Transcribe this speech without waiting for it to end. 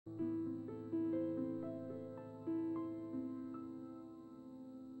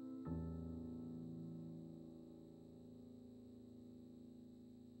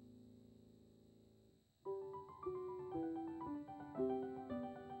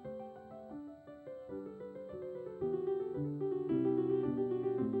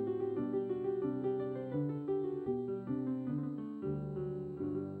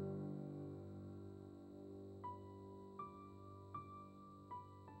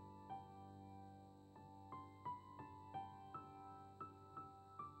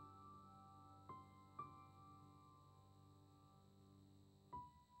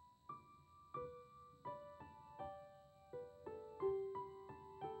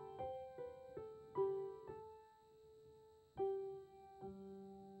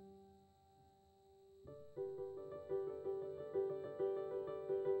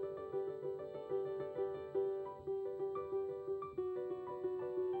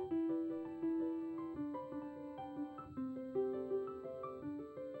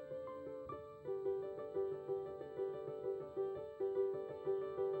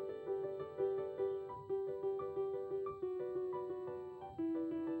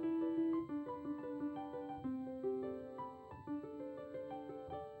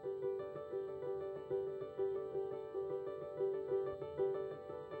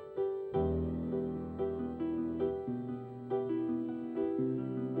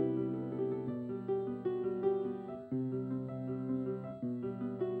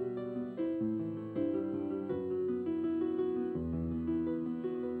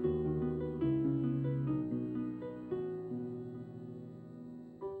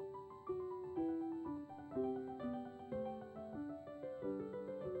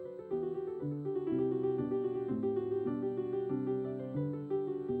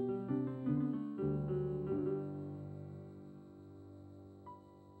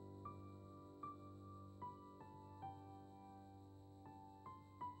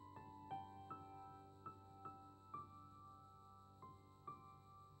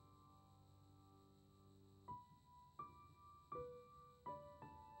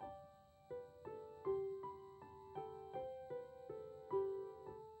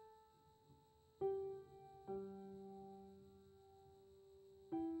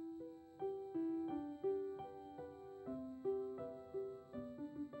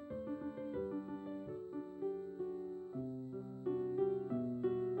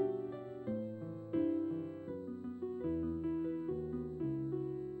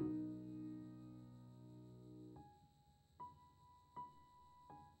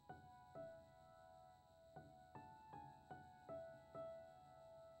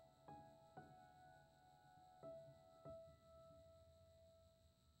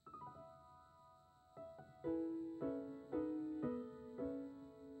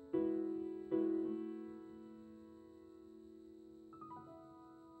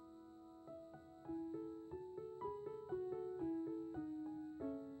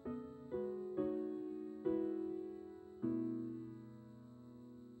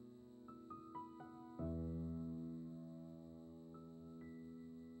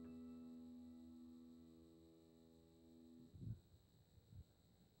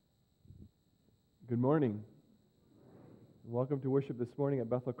Good morning. Welcome to worship this morning at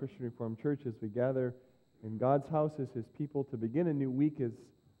Bethel Christian Reformed Church as we gather in God's house as His people to begin a new week as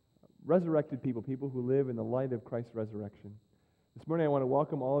resurrected people, people who live in the light of Christ's resurrection. This morning I want to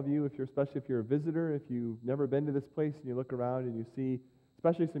welcome all of you, especially if you're a visitor, if you've never been to this place and you look around and you see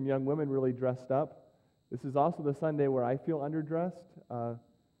especially some young women really dressed up. This is also the Sunday where I feel underdressed.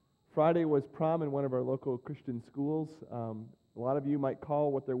 Friday was prom in one of our local Christian schools. A lot of you might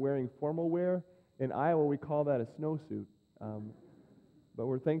call what they're wearing formal wear. In Iowa, we call that a snowsuit. But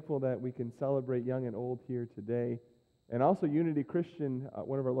we're thankful that we can celebrate young and old here today. And also Unity Christian,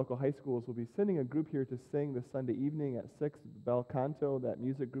 one of our local high schools, will be sending a group here to sing this Sunday evening at 6 at the Bel Canto. That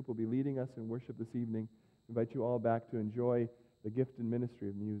music group will be leading us in worship this evening. I invite you all back to enjoy the gift and ministry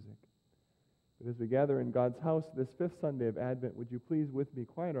of music. But as we gather in God's house this fifth Sunday of Advent, would you please with me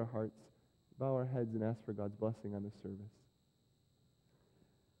quiet our hearts, bow our heads, and ask for God's blessing on this service.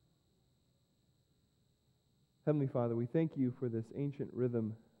 Heavenly Father, we thank you for this ancient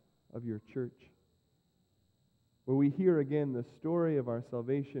rhythm of your church, where we hear again the story of our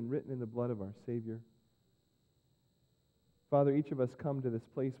salvation written in the blood of our Savior. Father, each of us come to this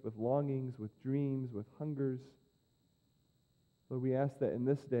place with longings, with dreams, with hungers. Lord, we ask that in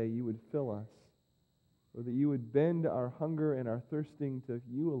this day you would fill us, Lord, that you would bend our hunger and our thirsting to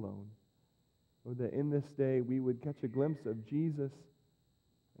you alone. Lord, that in this day we would catch a glimpse of Jesus,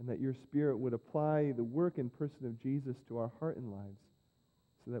 and that your Spirit would apply the work and person of Jesus to our heart and lives,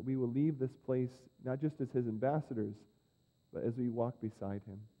 so that we will leave this place not just as his ambassadors, but as we walk beside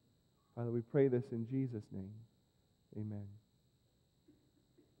him. Father, we pray this in Jesus' name. Amen.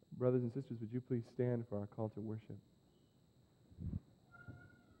 Brothers and sisters, would you please stand for our call to worship?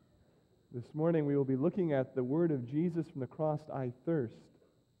 This morning we will be looking at the word of Jesus from the cross, I thirst.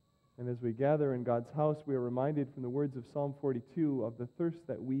 And as we gather in God's house, we are reminded from the words of Psalm 42 of the thirst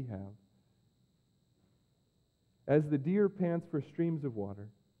that we have. As the deer pants for streams of water,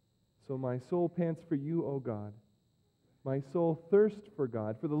 so my soul pants for you, O God. My soul thirsts for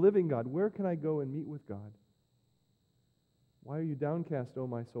God, for the living God. Where can I go and meet with God? Why are you downcast, O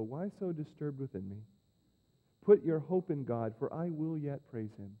my soul? Why so disturbed within me? Put your hope in God, for I will yet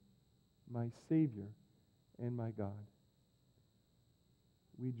praise him, my Savior and my God.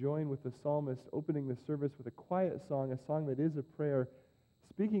 We join with the psalmist opening the service with a quiet song, a song that is a prayer,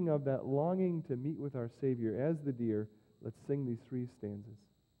 speaking of that longing to meet with our Savior as the deer. Let's sing these three stanzas.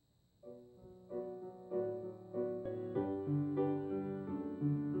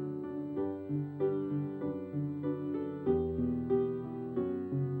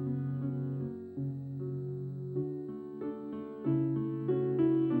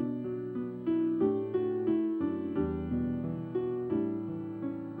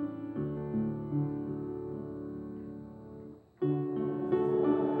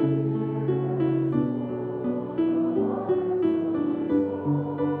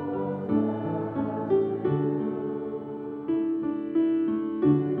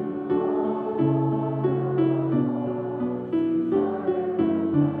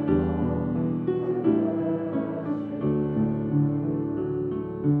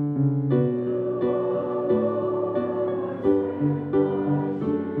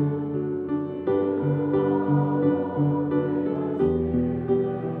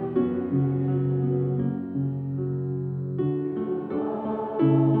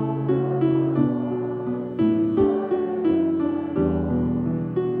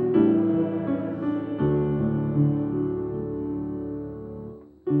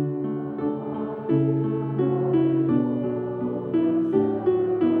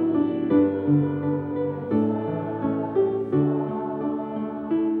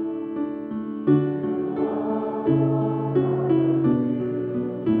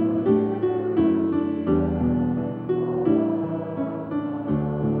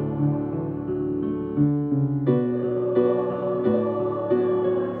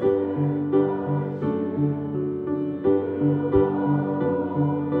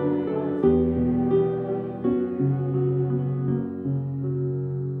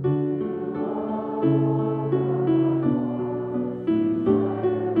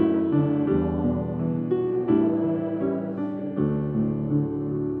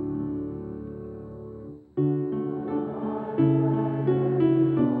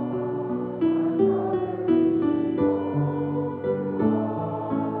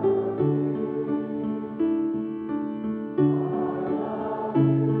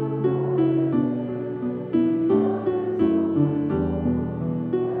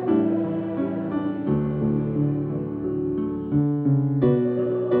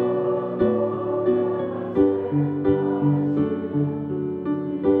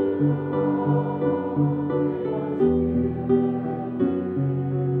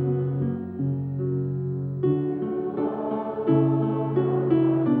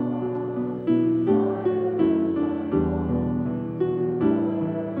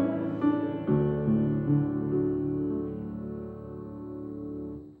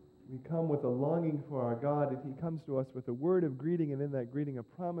 come with a longing for our God, and he comes to us with a word of greeting, and in that greeting a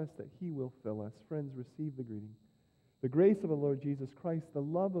promise that he will fill us. Friends, receive the greeting. The grace of the Lord Jesus Christ, the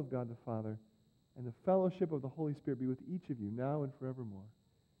love of God the Father, and the fellowship of the Holy Spirit be with each of you now and forevermore.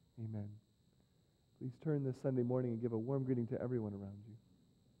 Amen. Please turn this Sunday morning and give a warm greeting to everyone around you.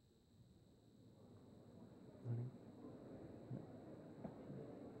 Morning.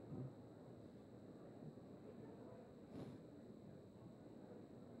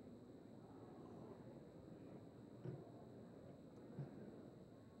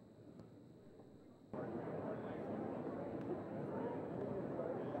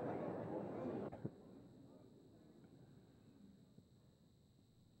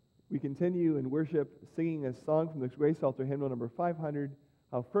 We continue in worship singing a song from the Grace Altar hymnal number 500,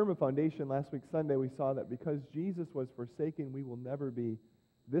 How Firm a Foundation. Last week Sunday we saw that because Jesus was forsaken, we will never be.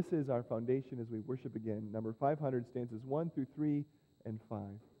 This is our foundation as we worship again. Number 500, stanzas 1 through 3 and 5.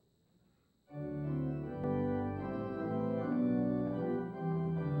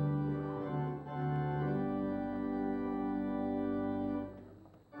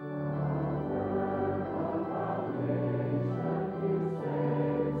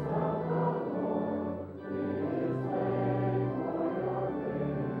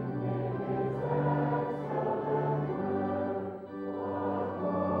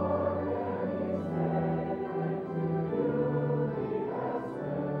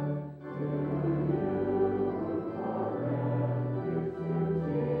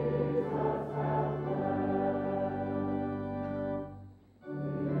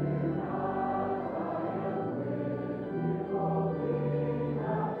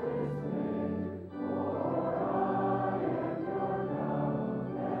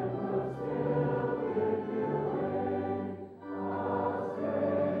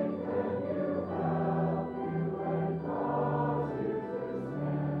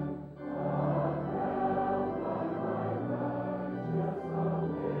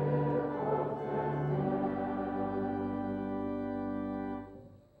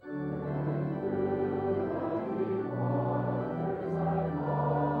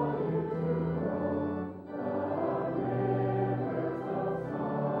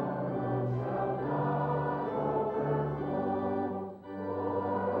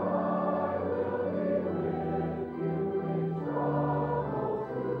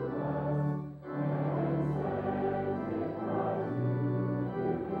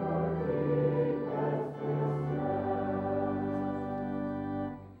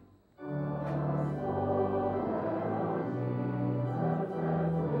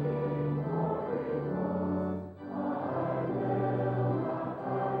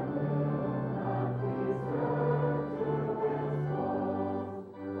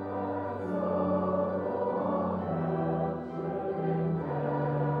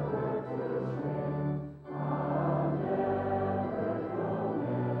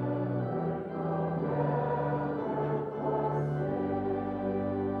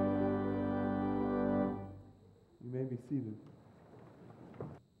 Be seated.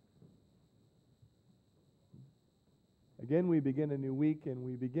 Again, we begin a new week, and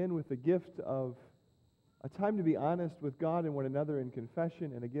we begin with the gift of a time to be honest with God and one another in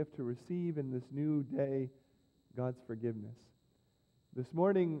confession, and a gift to receive in this new day God's forgiveness. This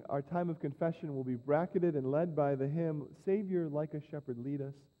morning, our time of confession will be bracketed and led by the hymn, Savior, Like a Shepherd, Lead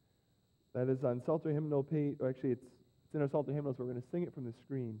Us. That is on Psalter hymnal page, or actually it's in our Psalter hymnals, so we're going to sing it from the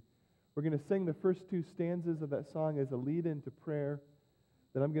screen. We're going to sing the first two stanzas of that song as a lead-in to prayer.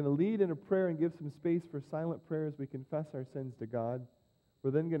 Then I'm going to lead in a prayer and give some space for silent prayer as we confess our sins to God.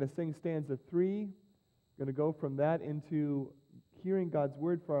 We're then going to sing stanza 3. Going to go from that into hearing God's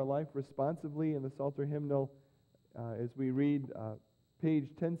word for our life responsively in the Psalter hymnal as we read page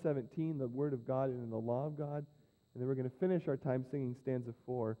 1017, the word of God and in the law of God. And then we're going to finish our time singing stanza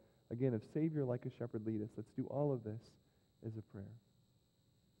 4, again, of Savior, Like a Shepherd, Lead Us. Let's do all of this as a prayer.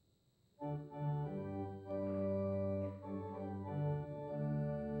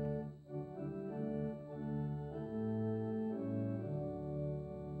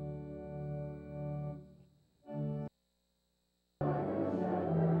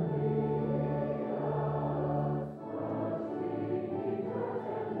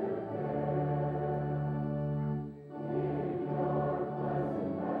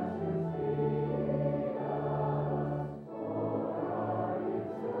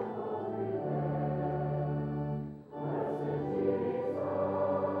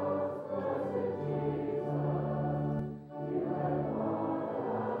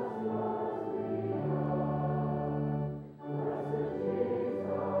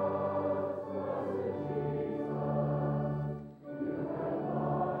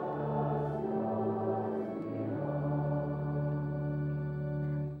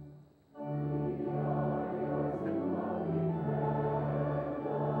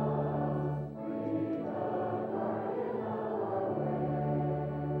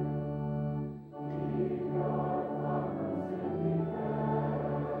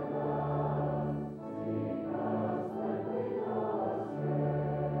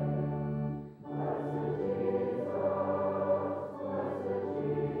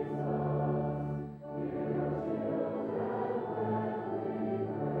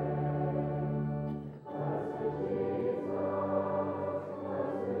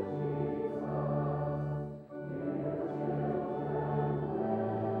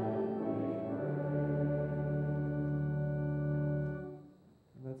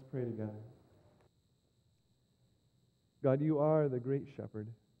 together. God, you are the great shepherd,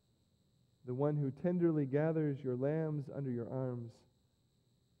 the one who tenderly gathers your lambs under your arms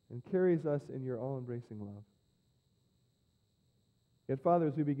and carries us in your all-embracing love. Yet, Father,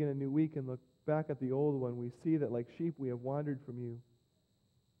 as we begin a new week and look back at the old one, we see that like sheep we have wandered from you.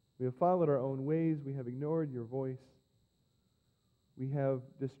 We have followed our own ways. We have ignored your voice. We have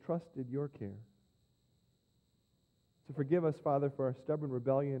distrusted your care. So forgive us, Father, for our stubborn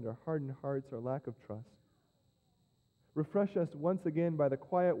rebellion, our hardened hearts, our lack of trust. Refresh us once again by the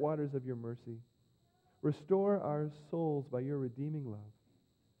quiet waters of your mercy. Restore our souls by your redeeming love.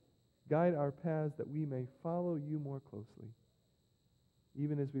 Guide our paths that we may follow you more closely,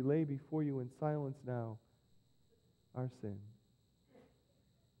 even as we lay before you in silence now our sin.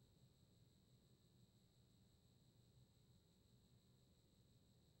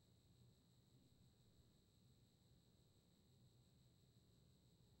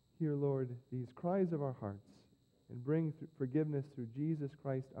 Hear, Lord, these cries of our hearts, and bring forgiveness through Jesus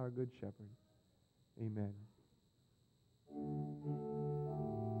Christ, our good shepherd. Amen.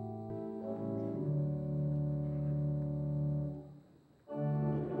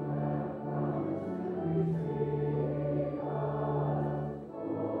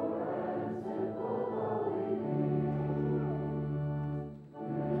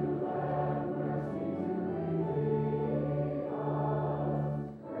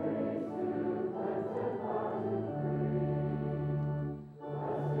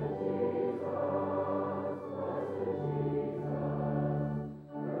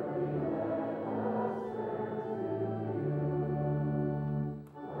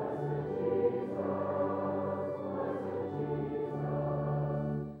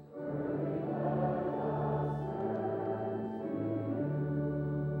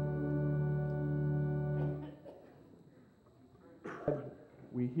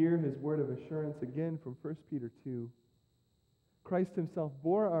 We hear his word of assurance again from 1 Peter 2. Christ himself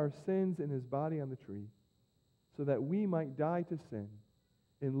bore our sins in his body on the tree, so that we might die to sin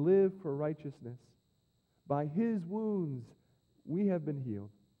and live for righteousness. By his wounds we have been healed.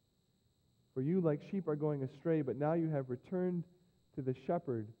 For you, like sheep, are going astray, but now you have returned to the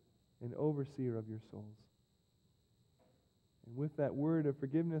shepherd and overseer of your souls. And with that word of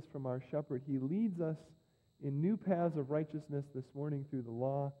forgiveness from our shepherd, he leads us in new paths of righteousness this morning through the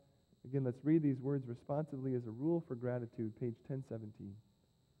law. Again, let's read these words responsively as a rule for gratitude, page 1017.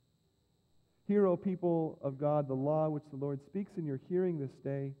 Hear, O people of God, the law which the Lord speaks in your hearing this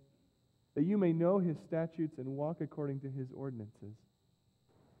day, that you may know his statutes and walk according to his ordinances.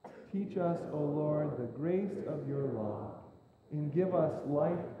 Teach us, O Lord, the grace of your law, and give us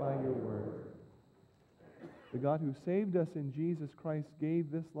life by your word. The God who saved us in Jesus Christ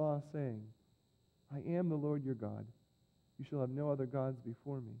gave this law, saying, I am the Lord your God. You shall have no other gods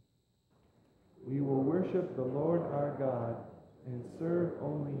before me. We will worship the Lord our God and serve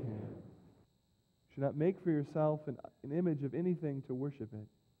only him. You should not make for yourself an image of anything to worship it.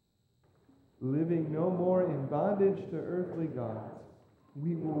 Living no more in bondage to earthly gods,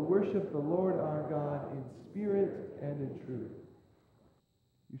 we will worship the Lord our God in spirit and in truth.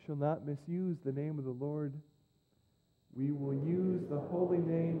 You shall not misuse the name of the Lord. We will use the holy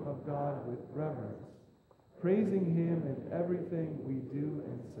name of God with reverence, praising him in everything we do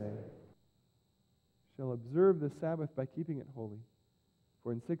and say. Shall observe the Sabbath by keeping it holy.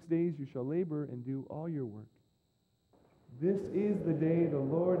 For in 6 days you shall labor and do all your work. This is the day the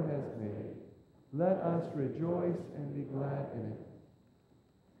Lord has made. Let us rejoice and be glad in it.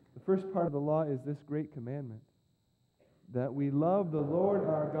 The first part of the law is this great commandment, that we love the Lord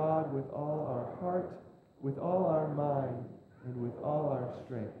our God with all our heart, with all our mind, and with all our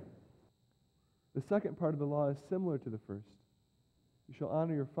strength. The second part of the law is similar to the first. You shall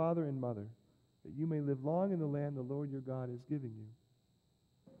honor your father and mother, that you may live long in the land the Lord your God is giving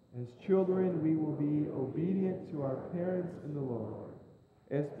you. As children, we will be obedient to our parents in the Lord.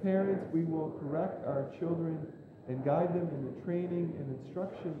 As parents, we will correct our children and guide them in the training and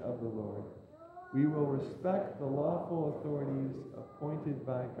instruction of the Lord. We will respect the lawful authorities appointed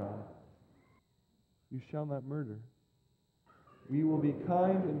by God. You shall not murder. We will be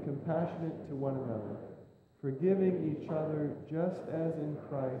kind and compassionate to one another, forgiving each other just as in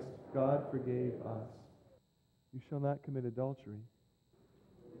Christ God forgave us. You shall not commit adultery.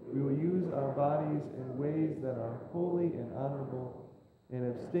 We will use our bodies in ways that are holy and honorable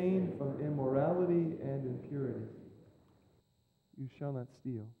and abstain from immorality and impurity. You shall not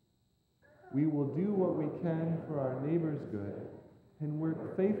steal. We will do what we can for our neighbor's good and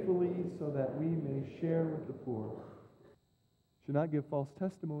work faithfully so that we may share with the poor. Should not give false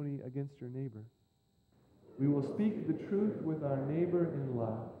testimony against your neighbor. We will speak the truth with our neighbor in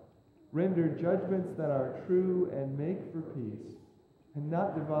love, Render judgments that are true and make for peace, and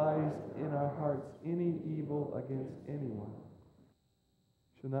not devise in our hearts any evil against anyone.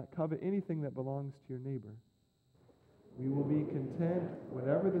 Shall not covet anything that belongs to your neighbor. We will be content,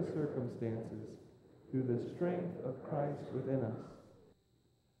 whatever the circumstances, through the strength of Christ within us.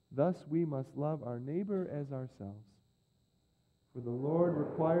 Thus we must love our neighbor as ourselves. For the Lord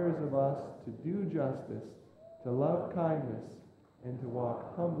requires of us to do justice, to love kindness, and to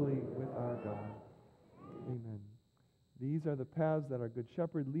walk humbly with our God. Amen. These are the paths that our Good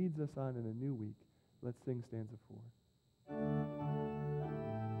Shepherd leads us on in a new week. Let's sing stanza 4.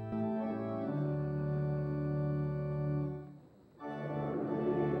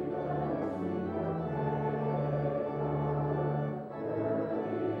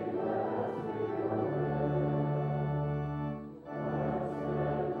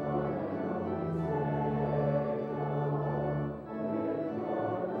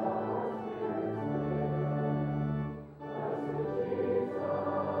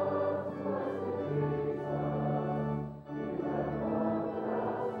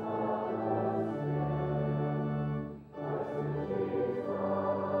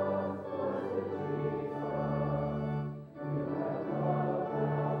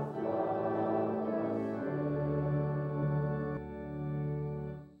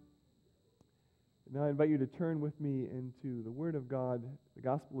 Now I invite you to turn with me into the Word of God, the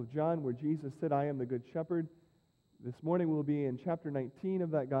Gospel of John, where Jesus said, I am the Good Shepherd. This morning we'll be in chapter 19 of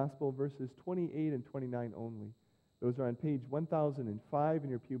that Gospel, verses 28 and 29 only. Those are on page 1005 in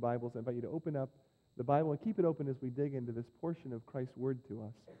your pew Bibles. I invite you to open up the Bible and keep it open as we dig into this portion of Christ's Word to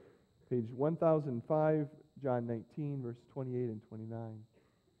us. Page 1005, John 19, verse 28 and 29.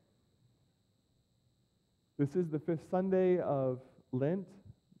 This is the fifth Sunday of Lent.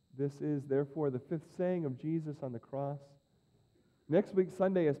 This is, therefore, the fifth saying of Jesus on the cross. Next week,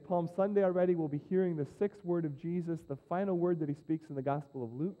 Sunday, is Palm Sunday already. We'll be hearing the sixth word of Jesus, the final word that he speaks in the Gospel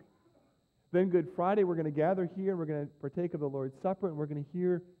of Luke. Then Good Friday, we're going to gather here, and we're going to partake of the Lord's Supper, and we're going to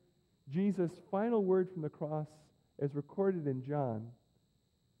hear Jesus' final word from the cross as recorded in John.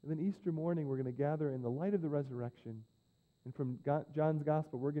 And then Easter morning, we're going to gather in the light of the resurrection. And from John's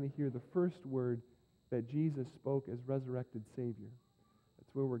Gospel, we're going to hear the first word that Jesus spoke as resurrected Savior.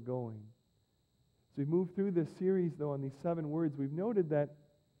 That's where we're going. So we've moved through this series, though, on these 7 words. We've noted that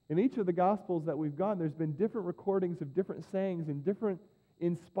in each of the Gospels that we've gone, there's been different recordings of different sayings and different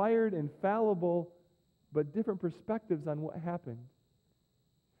inspired and fallible, but different perspectives on what happened.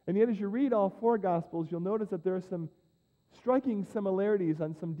 And yet, as you read all 4 Gospels, you'll notice that there are some striking similarities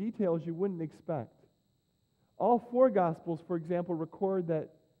on some details you wouldn't expect. All 4 Gospels, for example, record that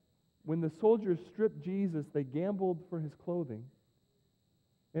when the soldiers stripped Jesus, they gambled for his clothing.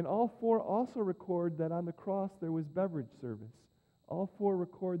 And all 4 also record that on the cross there was beverage service. All 4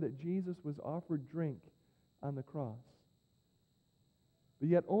 record that Jesus was offered drink on the cross. But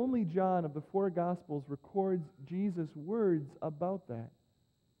yet only John of the 4 Gospels records Jesus' words about that.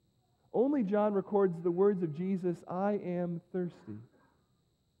 Only John records the words of Jesus, I am thirsty.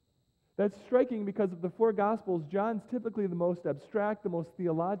 That's striking because of the 4 Gospels, John's typically the most abstract, the most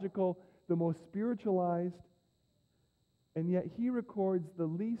theological, the most spiritualized. And yet he records the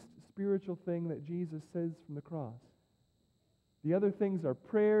least spiritual thing that Jesus says from the cross. The other things are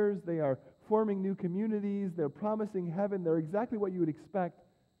prayers, they are forming new communities, they're promising heaven, they're exactly what you would expect.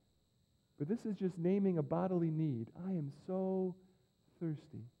 But this is just naming a bodily need. I am so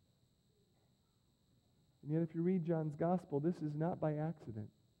thirsty. And yet if you read John's Gospel, this is not by accident.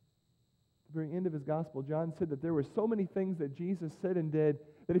 At the very end of his Gospel, John said that there were so many things that Jesus said and did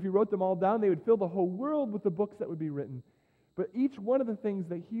that if he wrote them all down, they would fill the whole world with the books that would be written. But each one of the things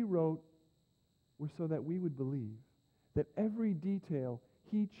that he wrote were so that we would believe, that every detail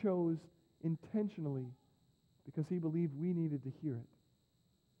he chose intentionally because he believed we needed to hear it.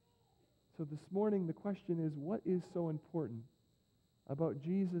 So this morning the question is, what is so important about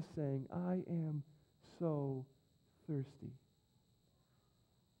Jesus saying, I am so thirsty?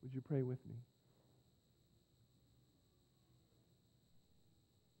 Would you pray with me?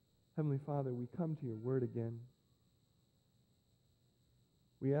 Heavenly Father, we come to your word again.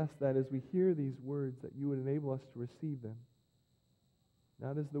 We ask that as we hear these words, that you would enable us to receive them.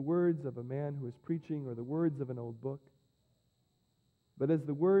 Not as the words of a man who is preaching or the words of an old book, but as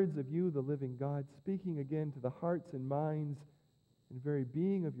the words of you, the living God, speaking again to the hearts and minds and very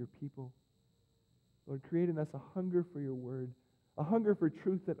being of your people. Lord, create in us a hunger for your word, a hunger for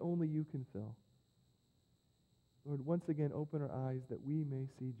truth that only you can fill. Lord, once again, open our eyes that we may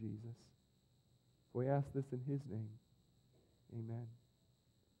see Jesus. For we ask this in his name. Amen.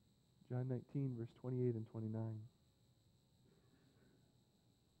 John 19, verse 28 and 29.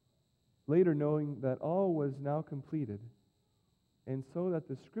 Later, knowing that all was now completed, and so that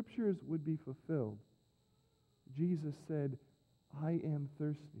the Scriptures would be fulfilled, Jesus said, I am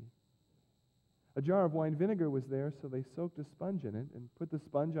thirsty. A jar of wine vinegar was there, so they soaked a sponge in it and put the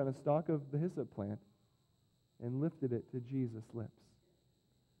sponge on a stalk of the hyssop plant and lifted it to Jesus' lips.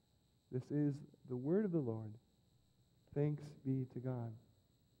 This is the word of the Lord. Thanks be to God.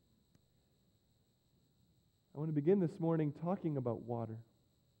 I want to begin this morning talking about water.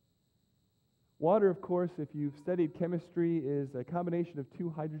 Water, of course, if you've studied chemistry, is a combination of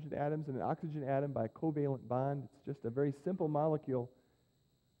two hydrogen atoms and an oxygen atom by a covalent bond. It's just a very simple molecule.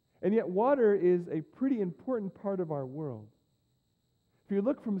 And yet water is a pretty important part of our world. If you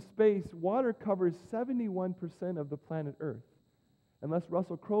look from space, water covers 71% of the planet Earth. Unless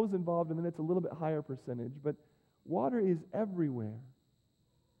Russell Crowe's involved, and then it's a little bit higher percentage. But water is everywhere.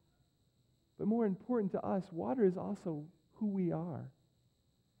 But more important to us, water is also who we are.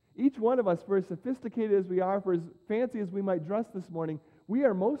 Each one of us, for as sophisticated as we are, for as fancy as we might dress this morning, we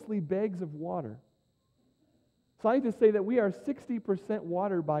are mostly bags of water. Scientists say that we are 60%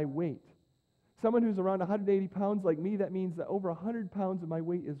 water by weight. Someone who's around 180 pounds like me, that means that over 100 pounds of my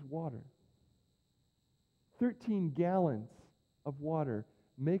weight is water. 13 gallons of water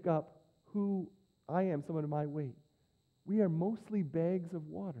make up who I am, someone of my weight. We are mostly bags of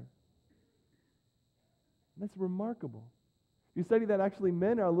water. That's remarkable. You study that actually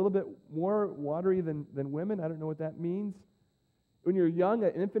men are a little bit more watery than women. I don't know what that means. When you're young,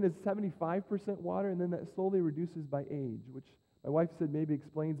 an infant is 75% water, and then that slowly reduces by age, which my wife said maybe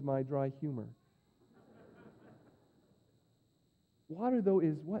explains my dry humor. Water, though,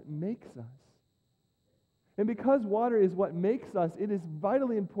 is what makes us. And because water is what makes us, it is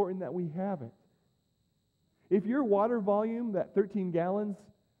vitally important that we have it. If your water volume, that 13 gallons,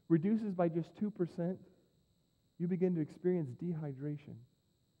 reduces by just 2%, you begin to experience dehydration.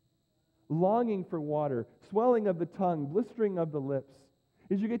 Longing for water, swelling of the tongue, blistering of the lips.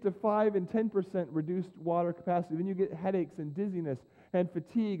 As you get to 5 and 10% reduced water capacity, then you get headaches and dizziness and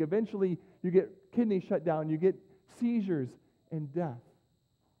fatigue. Eventually, you get kidney shutdown, you get seizures and death.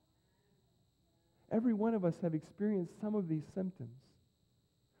 Every one of us have experienced some of these symptoms.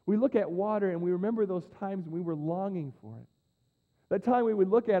 We look at water and we remember those times when we were longing for it. That time we would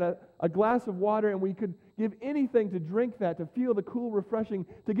look at a glass of water and we could give anything to drink that, to feel the cool, refreshing,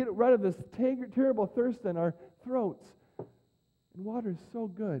 to get rid of this terrible thirst in our throats. And water is so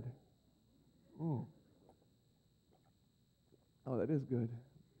good. Oh, that is good.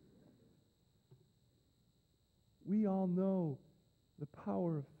 We all know the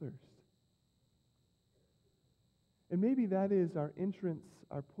power of thirst. And maybe that is our entrance,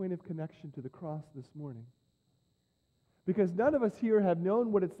 our point of connection to the cross this morning. Because none of us here have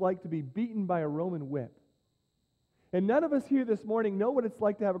known what it's like to be beaten by a Roman whip. And none of us here this morning know what it's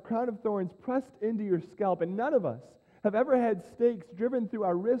like to have a crown of thorns pressed into your scalp. And none of us have ever had stakes driven through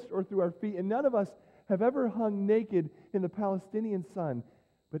our wrist or through our feet. And none of us have ever hung naked in the Palestinian sun.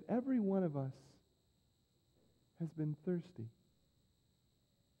 But every one of us has been thirsty.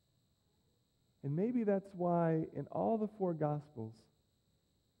 And maybe that's why in all the four Gospels,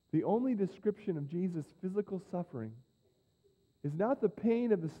 the only description of Jesus' physical suffering is not the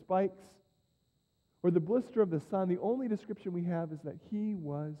pain of the spikes or the blister of the sun. The only description we have is that he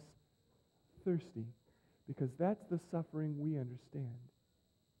was thirsty, because that's the suffering we understand.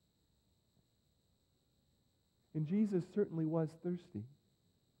 And Jesus certainly was thirsty.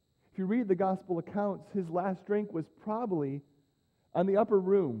 If you read the gospel accounts, his last drink was probably on the upper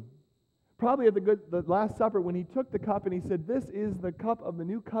room, probably at the Last Supper, when he took the cup and he said, "This is the cup of the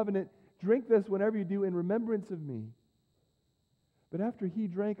new covenant. Drink this whenever you do in remembrance of me." But after he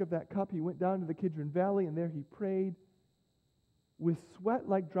drank of that cup, he went down to the Kidron Valley, and there he prayed with sweat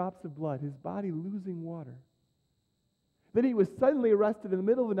like drops of blood, his body losing water. Then he was suddenly arrested in the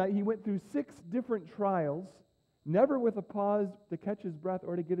middle of the night. He went through 6 different trials, never with a pause to catch his breath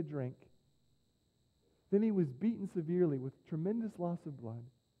or to get a drink. Then he was beaten severely with tremendous loss of blood.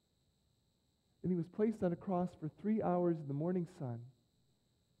 Then he was placed on a cross for 3 hours in the morning sun,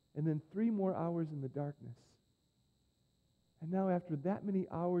 and then 3 more hours in the darkness. And now after that many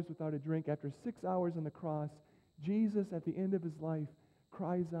hours without a drink, after 6 hours on the cross, Jesus at the end of his life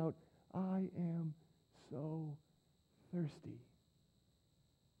cries out, "I am so thirsty."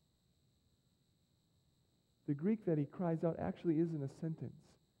 The Greek that he cries out actually isn't a sentence.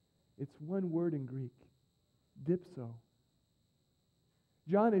 It's one word in Greek, dipso.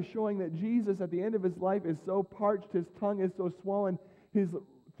 John is showing that Jesus at the end of his life is so parched, his tongue is so swollen, his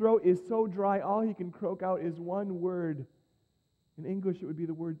throat is so dry, all he can croak out is one word. In English, it would be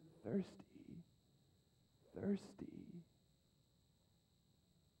the word thirsty. Thirsty.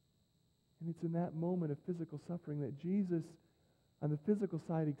 And it's in that moment of physical suffering that Jesus, on the physical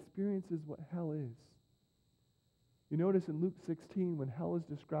side, experiences what hell is. You notice in Luke 16, when hell is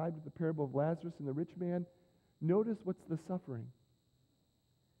described with the parable of Lazarus and the rich man, notice what's the suffering.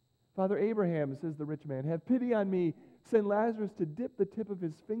 Father Abraham, says the rich man, have pity on me. Send Lazarus to dip the tip of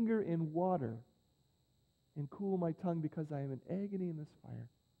his finger in water and cool my tongue because I am in agony in this fire.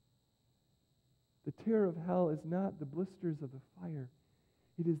 The terror of hell is not the blisters of the fire.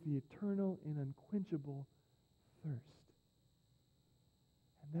 It is the eternal and unquenchable thirst.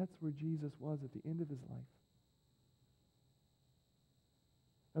 And that's where Jesus was at the end of his life.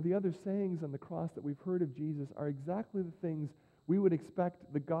 Now, the other sayings on the cross that we've heard of Jesus are exactly the things we would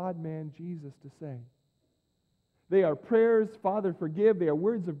expect the God-man Jesus to say. They are prayers, Father, forgive. They are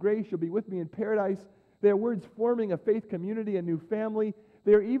words of grace, you'll be with me in paradise. They are words forming a faith community, a new family.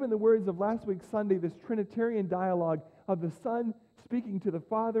 They are even the words of last week's Sunday, this Trinitarian dialogue of the Son speaking to the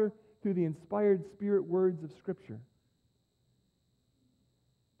Father through the inspired Spirit words of Scripture.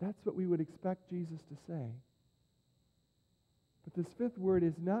 That's what we would expect Jesus to say. But this fifth word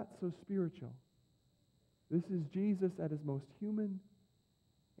is not so spiritual. This is Jesus at his most human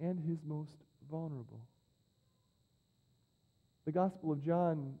and his most vulnerable. The Gospel of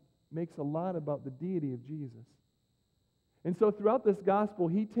John makes a lot about the deity of Jesus. And so throughout this Gospel,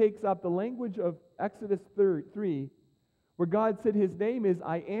 he takes up the language of Exodus 3, where God said his name is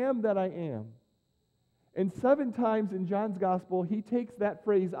I am that I am. And 7 times in John's Gospel, he takes that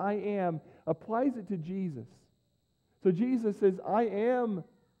phrase, I am, applies it to Jesus. So Jesus says, I am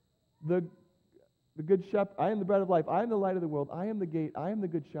the good shepherd. I am the bread of life. I am the light of the world. I am the gate. I am the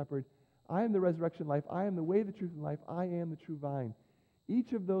good shepherd. I am the resurrection life. I am the way, the truth, and life. I am the true vine.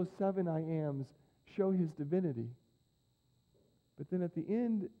 Each of those 7 I ams show his divinity. But then at the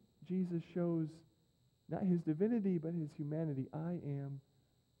end, Jesus shows not his divinity, but his humanity. I am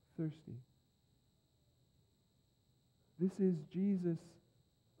thirsty. This is Jesus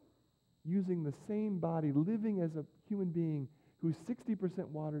using the same body, living as a human being who's 60%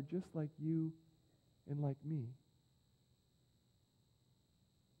 water, just like you and like me.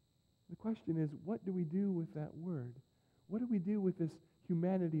 The question is, what do we do with that word? What do we do with this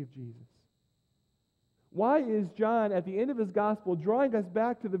humanity of Jesus? Why is John, at the end of his gospel, drawing us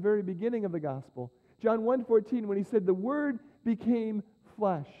back to the very beginning of the gospel? John 1:14, when he said, the Word became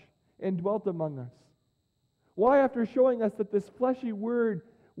flesh and dwelt among us. Why, after showing us that this fleshy Word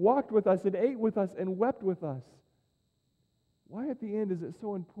walked with us and ate with us and wept with us, why at the end is it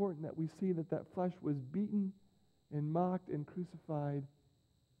so important that we see that that flesh was beaten and mocked and crucified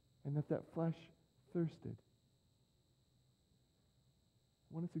and that that flesh thirsted?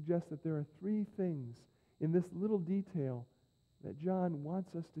 I want to suggest that there are 3 things in this little detail that John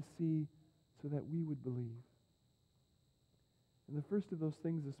wants us to see so that we would believe. And the first of those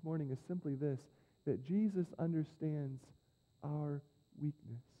things this morning is simply this, that Jesus understands our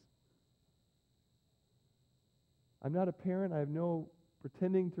weakness. I'm not a parent. I have no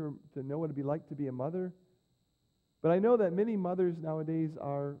pretending to know what it'd be like to be a mother. But I know that many mothers nowadays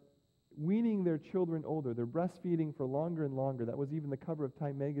are weaning their children older. They're breastfeeding for longer and longer. That was even the cover of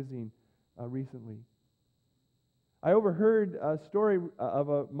Time magazine recently. I overheard a story of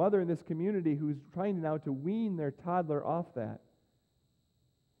a mother in this community who's trying now to wean their toddler off that.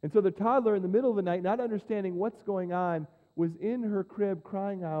 And so the toddler, in the middle of the night, not understanding what's going on, was in her crib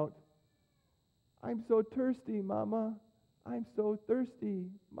crying out, I'm so thirsty, Mama. I'm so thirsty,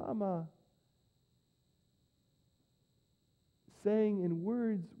 Mama. Saying in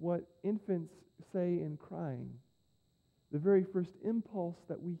words what infants say in crying. The very first impulse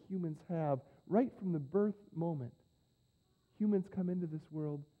that we humans have, right from the birth moment. Humans come into this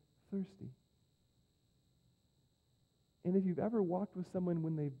world thirsty. And if you've ever walked with someone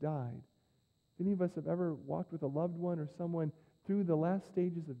when they've died, if any of us have ever walked with a loved one or someone through the last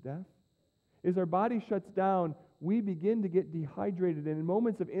stages of death, as our body shuts down, we begin to get dehydrated. And in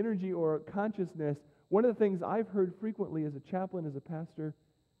moments of energy or consciousness, one of the things I've heard frequently as a chaplain, as a pastor,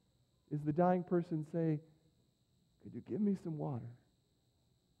 is the dying person say, could you give me some water?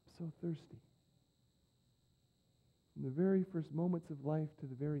 I'm so thirsty. From the very first moments of life to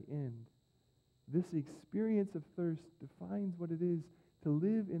the very end, this experience of thirst defines what it is to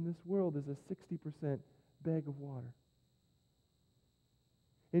live in this world as a 60% bag of water.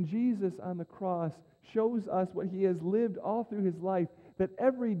 And Jesus on the cross shows us what he has lived all through his life, that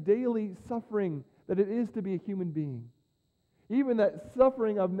every daily suffering that it is to be a human being, even that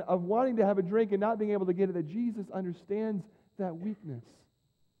suffering of wanting to have a drink and not being able to get it, that Jesus understands that weakness.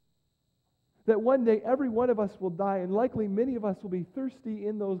 That one day every one of us will die, and likely many of us will be thirsty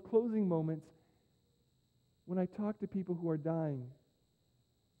in those closing moments. When I talk to people who are dying,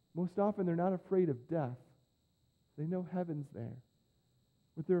 Most often they're not afraid of death. They know heaven's there.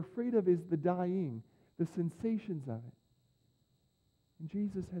 What they're afraid of is the dying, the sensations of it. And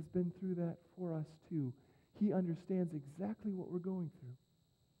Jesus has been through that for us too. He understands exactly what we're going through.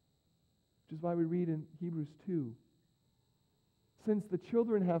 Which is why we read in Hebrews 2, since the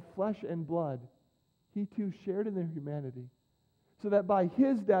children have flesh and blood, he too shared in their humanity, so that by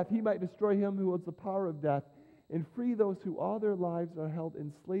his death he might destroy him who holds the power of death and free those who all their lives are held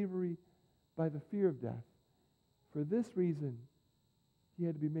in slavery by the fear of death. For this reason, he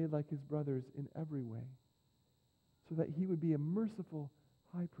had to be made like his brothers in every way, so that he would be a merciful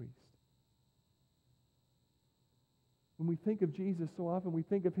high priest. When we think of Jesus, so often we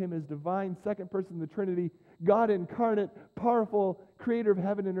think of him as divine, second person of the Trinity, God incarnate, powerful, creator of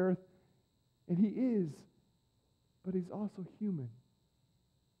heaven and earth. And he is, but he's also human.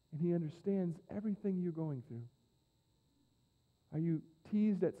 And he understands everything you're going through. Are you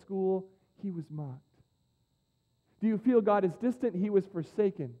teased at school? He was mocked. Do you feel God is distant? He was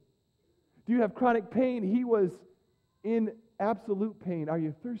forsaken. Do you have chronic pain? He was in absolute pain. Are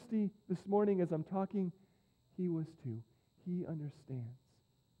you thirsty this morning as I'm talking? He was too. He understands.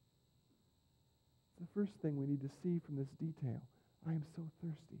 The first thing we need to see from this detail. I am so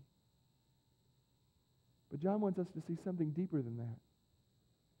thirsty. But John wants us to see something deeper than that.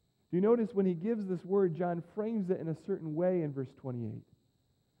 Do you notice when he gives this word, John frames it in a certain way in verse 28.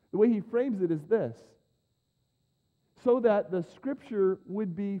 The way he frames it is this. So that the scripture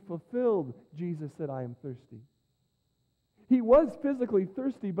would be fulfilled, Jesus said, I am thirsty. He was physically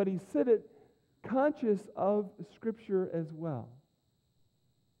thirsty, but he said it conscious of scripture as well.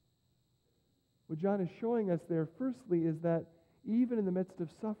 What John is showing us there, firstly, is that even in the midst of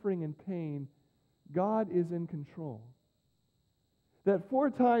suffering and pain, God is in control. That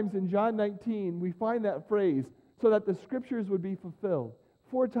 4 times in John 19, we find that phrase, so that the scriptures would be fulfilled.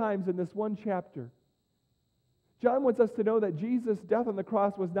 4 times in this one chapter. John wants us to know that Jesus' death on the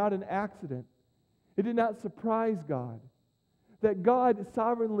cross was not an accident. It did not surprise God. That God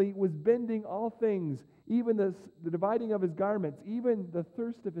sovereignly was bending all things, even the dividing of his garments, even the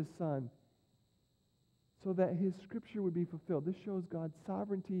thirst of his Son, so that his scripture would be fulfilled. This shows God's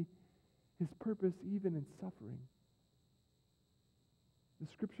sovereignty, his purpose even in suffering. The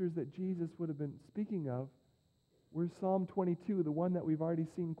scriptures that Jesus would have been speaking of were Psalm 22, the one that we've already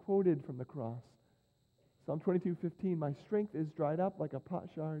seen quoted from the cross. Psalm 22:15, my strength is dried up like a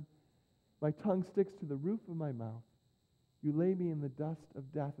potsherd. My tongue sticks to the roof of my mouth. You lay me in the dust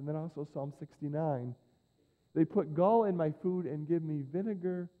of death. And then also Psalm 69, they put gall in my food and give me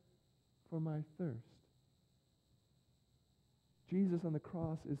vinegar for my thirst. Jesus on the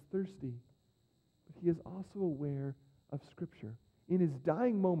cross is thirsty, but he is also aware of Scripture. In his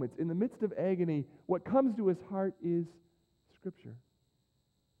dying moments, in the midst of agony, what comes to his heart is Scripture.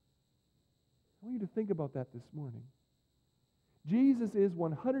 I want you to think about that this morning. Jesus is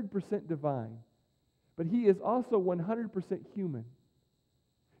 100% divine, but he is also 100% human.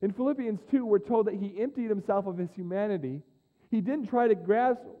 In Philippians 2, we're told that he emptied himself of his humanity. He didn't try to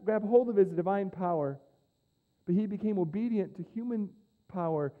grab hold of his divine power, but he became obedient to human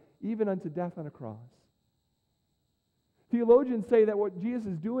power, even unto death on a cross. Theologians say that what Jesus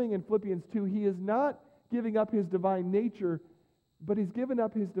is doing in Philippians 2, he is not giving up his divine nature, but he's given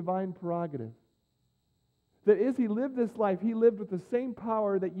up his divine prerogative. That as he lived this life, he lived with the same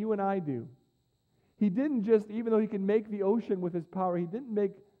power that you and I do. He didn't just, even though he can make the ocean with his power, he didn't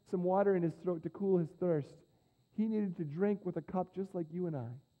make some water in his throat to cool his thirst. He needed to drink with a cup just like you and I.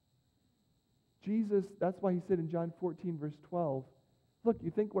 Jesus, that's why he said in John 14, verse 12, look,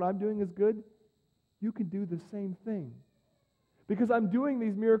 you think what I'm doing is good? You can do the same thing. Because I'm doing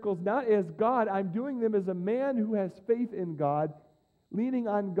these miracles not as God, I'm doing them as a man who has faith in God, leaning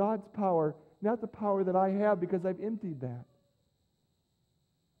on God's power, not the power that I have because I've emptied that.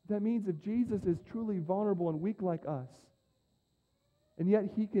 That means if Jesus is truly vulnerable and weak like us, and yet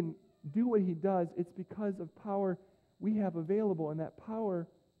he can do what he does, it's because of power we have available, and that power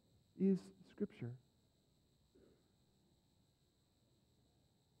is Scripture.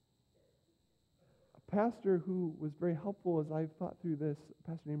 A pastor who was very helpful as I've thought through this, a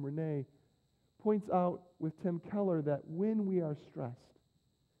pastor named Renee, points out with Tim Keller that when we are stressed,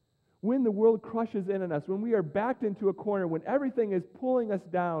 when the world crushes in on us, when we are backed into a corner, when everything is pulling us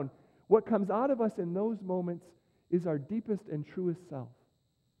down, what comes out of us in those moments is our deepest and truest self.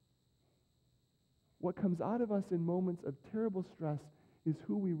 What comes out of us in moments of terrible stress is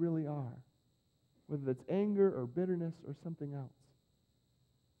who we really are, whether that's anger or bitterness or something else.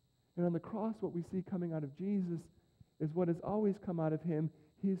 And on the cross, what we see coming out of Jesus is what has always come out of him,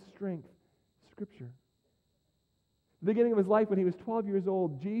 his strength, Scripture. The beginning of his life, when he was 12 years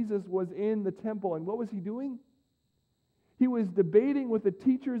old, Jesus was in the temple, and what was he doing? He was debating with the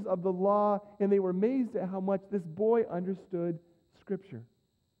teachers of the law, and they were amazed at how much this boy understood Scripture.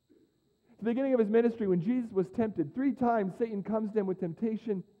 At the beginning of his ministry, when Jesus was tempted, 3 times Satan comes to him with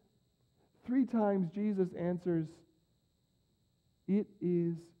temptation. 3 times Jesus answers, "It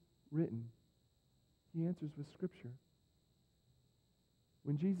is written." He answers with Scripture.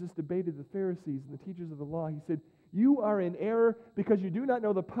 When Jesus debated the Pharisees and the teachers of the law, he said, "You are in error because you do not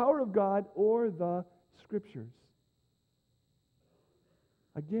know the power of God or the Scriptures."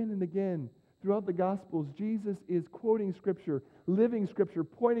 Again and again, throughout the Gospels, Jesus is quoting Scripture, living Scripture,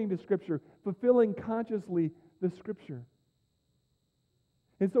 pointing to Scripture, fulfilling consciously the Scripture.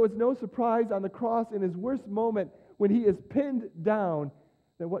 And so it's no surprise on the cross in his worst moment when he is pinned down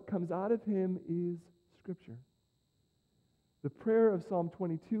that what comes out of him is Scripture. The prayer of Psalm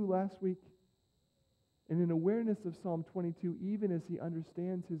 22 last week, and an awareness of Psalm 22 even as he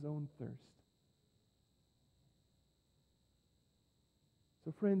understands his own thirst.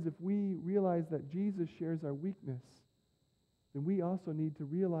 So friends, if we realize that Jesus shares our weakness, then we also need to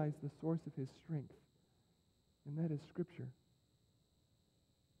realize the source of his strength, and that is Scripture.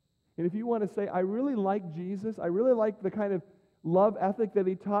 And if you want to say, I really like Jesus, I really like the kind of love ethic that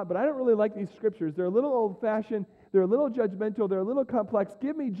he taught, but I don't really like these Scriptures. They're a little old-fashioned, they're a little judgmental, they're a little complex.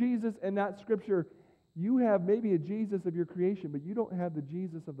 Give me Jesus and not Scripture. You have maybe a Jesus of your creation, but you don't have the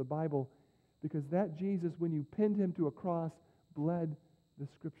Jesus of the Bible, because that Jesus, when you pinned him to a cross, bled the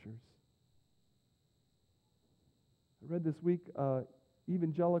Scriptures. I read this week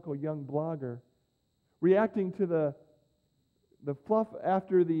evangelical young blogger reacting to the fluff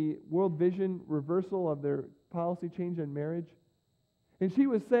after the World Vision reversal of their policy change on marriage. And she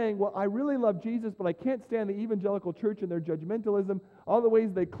was saying, well, I really love Jesus, but I can't stand the evangelical church and their judgmentalism, all the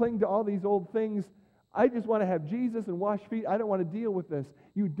ways they cling to all these old things. I just want to have Jesus and wash feet. I don't want to deal with this.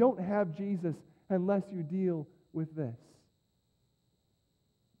 You don't have Jesus unless you deal with this.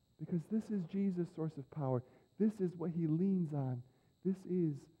 Because this is Jesus' source of power. This is what he leans on. This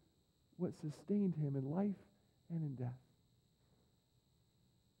is what sustained him in life and in death.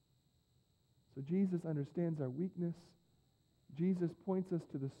 So Jesus understands our weakness. Jesus points us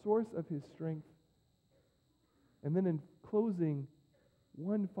to the source of his strength. And then in closing,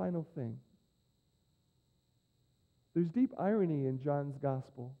 one final thing. There's deep irony in John's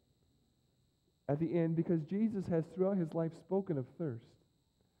gospel at the end because Jesus has throughout his life spoken of thirst.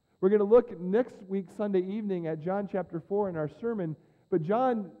 We're going to look next week, Sunday evening, at John chapter 4 in our sermon. But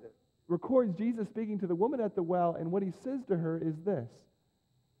John records Jesus speaking to the woman at the well, and what he says to her is this: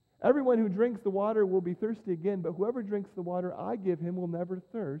 everyone who drinks the water will be thirsty again, but whoever drinks the water I give him will never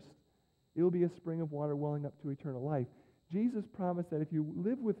thirst. It will be a spring of water welling up to eternal life. Jesus promised that if you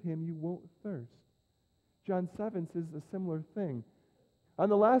live with him, you won't thirst. John 7 says a similar thing. On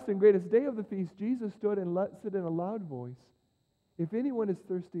the last and greatest day of the feast, Jesus stood and said in a loud voice, if anyone is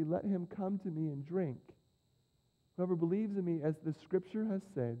thirsty, let him come to me and drink. Whoever believes in me, as the Scripture has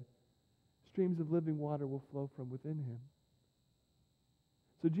said, streams of living water will flow from within him.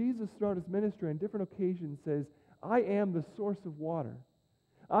 So Jesus, throughout his ministry on different occasions, says, I am the source of water.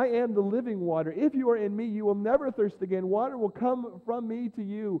 I am the living water. If you are in me, you will never thirst again. Water will come from me to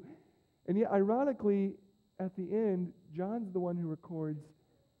you. And yet, ironically, at the end, John's the one who records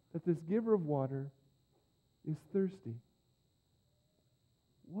that this giver of water is thirsty.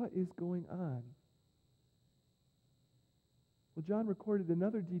 What is going on? Well, John recorded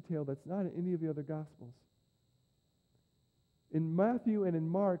another detail that's not in any of the other Gospels. In Matthew and in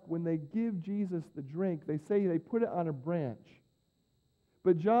Mark, when they give Jesus the drink, they say they put it on a branch.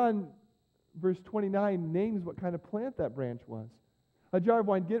 But John, verse 29, names what kind of plant that branch was. A jar of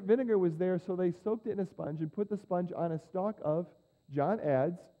wine vinegar was there, so they soaked it in a sponge and put the sponge on a stalk of, John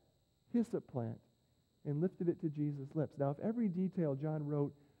adds, hyssop plant, and lifted it to Jesus' lips. Now, if every detail John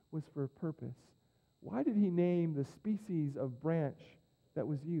wrote was for a purpose, why did he name the species of branch that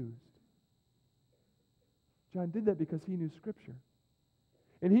was used? John did that because he knew Scripture.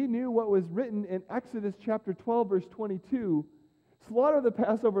 And he knew what was written in Exodus chapter 12, verse 22. Slaughter the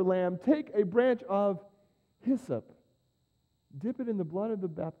Passover lamb, take a branch of hyssop, dip it in the blood of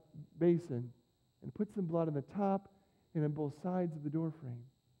the basin, and put some blood on the top and on both sides of the doorframe.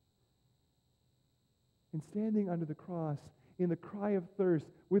 And standing under the cross, in the cry of thirst,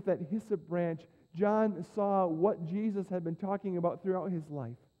 with that hyssop branch, John saw what Jesus had been talking about throughout his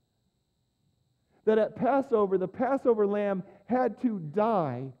life. That at Passover, the Passover lamb had to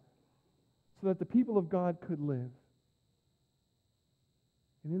die so that the people of God could live.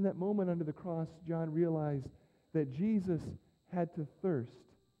 And in that moment under the cross, John realized that Jesus had to thirst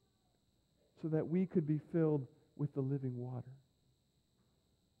so that we could be filled with the living water.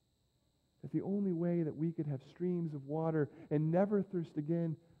 That the only way that we could have streams of water and never thirst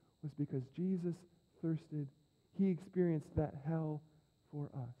again was because Jesus thirsted. He experienced that hell for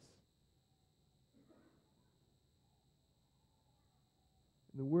us.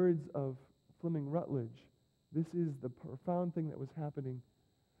 In the words of Fleming Rutledge, this is the profound thing that was happening.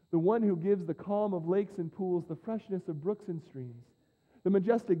 The one who gives the calm of lakes and pools, the freshness of brooks and streams, the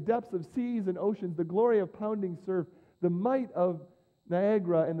majestic depths of seas and oceans, the glory of pounding surf, the might of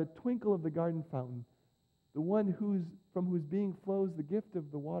Niagara and the twinkle of the garden fountain, the one from whose being flows the gift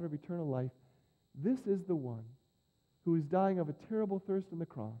of the water of eternal life, this is the one who is dying of a terrible thirst on the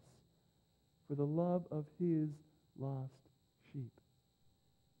cross for the love of his lost sheep.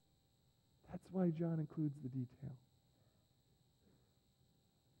 That's why John includes the detail.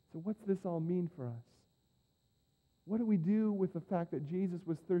 So what's this all mean for us? What do we do with the fact that Jesus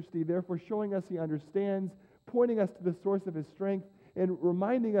was thirsty, therefore showing us he understands, pointing us to the source of his strength, and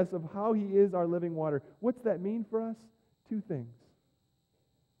reminding us of how he is our living water? What's that mean for us? Two things.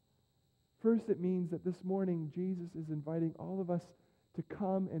 First, it means that this morning Jesus is inviting all of us to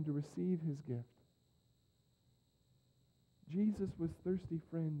come and to receive his gift. Jesus was thirsty,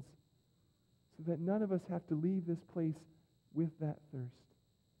 friends, so that none of us have to leave this place with that thirst.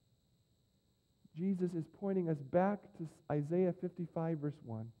 Jesus is pointing us back to Isaiah 55, verse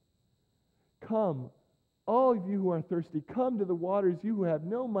 1. Come, all of you who are thirsty, come to the waters, you who have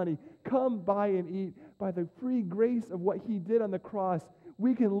no money, come buy and eat. By the free grace of what he did on the cross,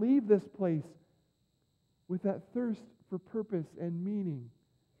 we can leave this place with that thirst for purpose and meaning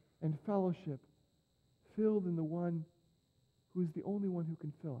and fellowship, filled in the one who is the only one who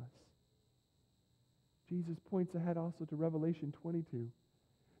can fill us. Jesus points ahead also to Revelation 22.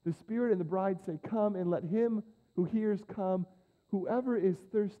 The Spirit and the bride say, come, and let him who hears come. Whoever is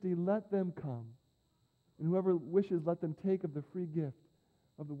thirsty, let them come. And whoever wishes, let them take of the free gift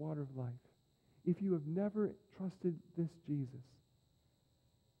of the water of life. If you have never trusted this Jesus,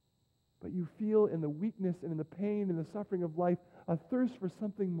 but you feel in the weakness and in the pain and the suffering of life a thirst for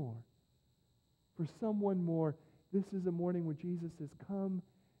something more, for someone more, this is a morning where Jesus says, come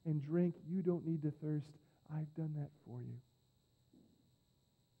and drink. You don't need to thirst. I've done that for you.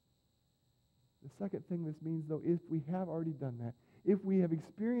 The second thing this means, though, if we have already done that, if we have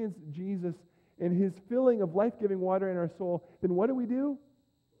experienced Jesus and his filling of life-giving water in our soul, then what do?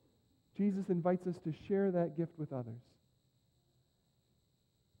 Jesus invites us to share that gift with others.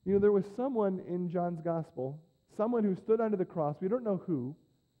 You know, there was someone in John's gospel, someone who stood under the cross, we don't know who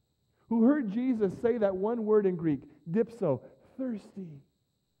heard Jesus say that one word in Greek, dipso, thirsty.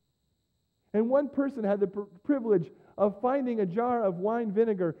 And one person had the privilege of finding a jar of wine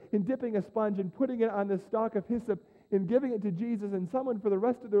vinegar and dipping a sponge and putting it on the stalk of hyssop and giving it to Jesus, and someone for the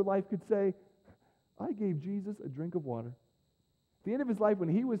rest of their life could say, I gave Jesus a drink of water. At the end of his life, when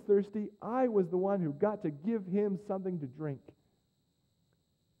he was thirsty, I was the one who got to give him something to drink.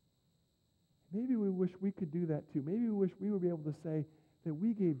 Maybe we wish we could do that too. Maybe we wish we would be able to say that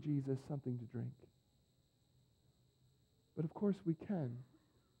we gave Jesus something to drink. But of course we can.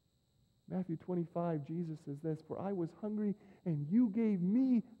 Matthew 25, Jesus says this, for I was hungry and you gave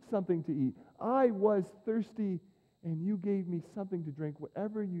me something to eat. I was thirsty and you gave me something to drink.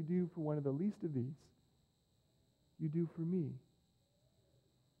 Whatever you do for one of the least of these, you do for me.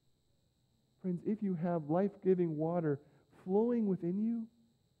 Friends, if you have life-giving water flowing within you,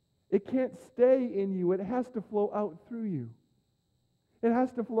 it can't stay in you. It has to flow out through you. It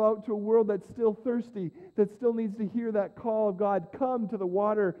has to flow out to a world that's still thirsty, that still needs to hear that call of God. Come to the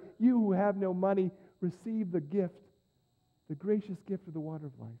water. You who have no money, receive the gift, the gracious gift of the water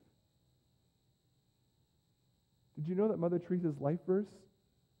of life. Did you know that Mother Teresa's life verse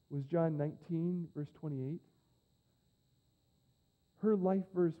was John 19, verse 28? Her life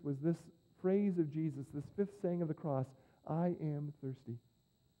verse was this phrase of Jesus, this fifth saying of the cross, I am thirsty.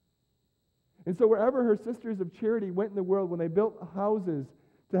 And so wherever her sisters of charity went in the world, when they built houses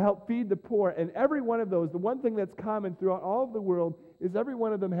to help feed the poor, and every one of those, the one thing that's common throughout all of the world is every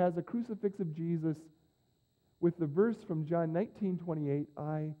one of them has a crucifix of Jesus with the verse from John 19:28,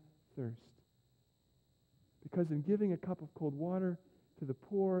 I thirst. Because in giving a cup of cold water to the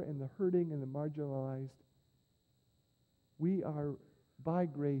poor and the hurting and the marginalized, we are, by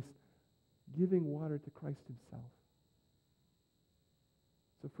grace, giving water to Christ himself.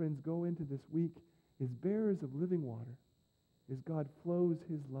 So friends, go into this week as bearers of living water, as God flows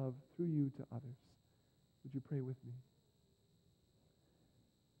his love through you to others. Would you pray with me?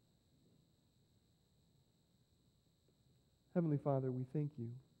 Heavenly Father, we thank you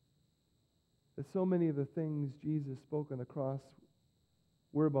that so many of the things Jesus spoke on the cross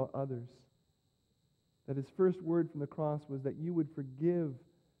were about others. that his first word from the cross was that you would forgive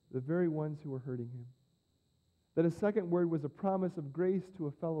the very ones who were hurting him. That his second word was a promise of grace to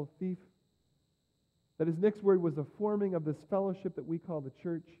a fellow thief. That his next word was a forming of this fellowship that we call the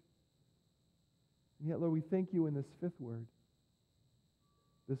church. And yet, Lord, we thank you in this fifth word.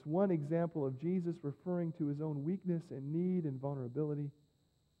 This one example of Jesus referring to his own weakness and need and vulnerability.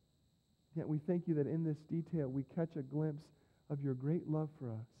 Yet we thank you that in this detail we catch a glimpse of your great love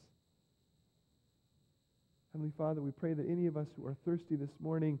for us. Heavenly Father, we pray that any of us who are thirsty this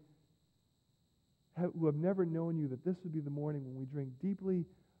morning, who have never known you, that this would be the morning when we drink deeply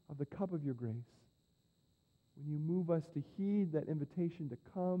of the cup of your grace. When you move us to heed that invitation to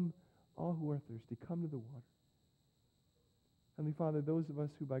come, all who are thirsty, come to the water. Heavenly Father, those of us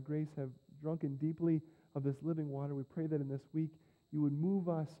who by grace have drunken deeply of this living water, we pray that in this week you would move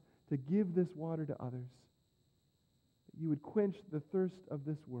us to give this water to others. That you would quench the thirst of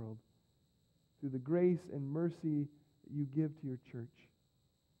this world through the grace and mercy that you give to your church.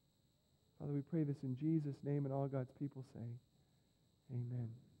 Father, we pray this in Jesus' name, and all God's people say, amen.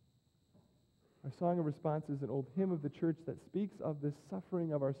 Our song of response is an old hymn of the church that speaks of this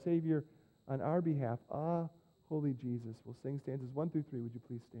suffering of our Savior on our behalf. Ah, Holy Jesus. We'll sing stanzas 1 through 3. Would you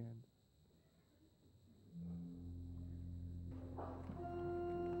please stand?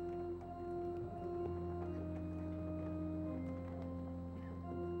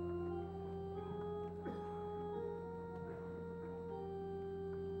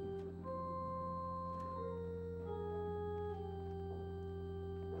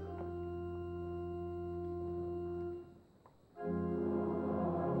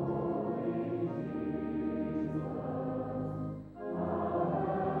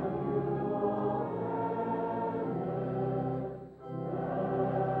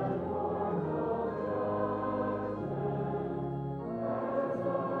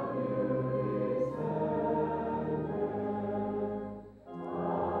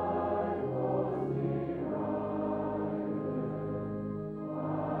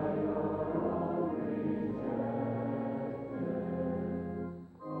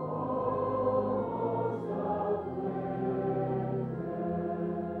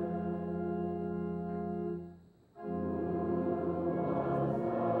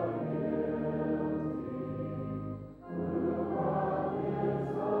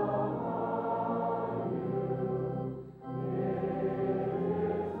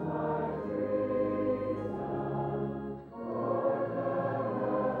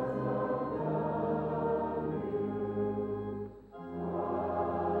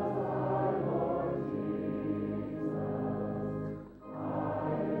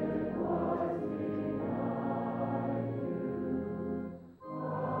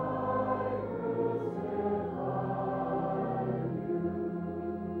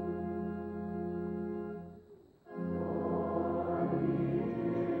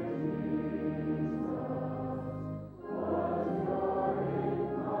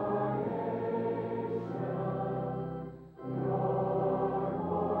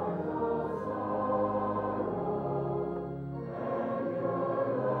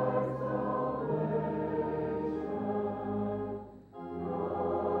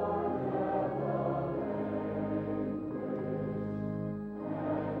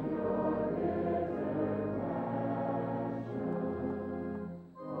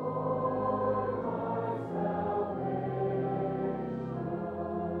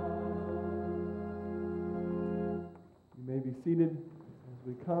 Be seated as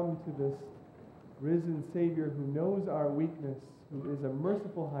we come to this risen Savior who knows our weakness, who is a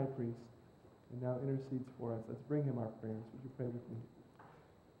merciful high priest, and now intercedes for us. Let's bring him our prayers. Would you pray with me?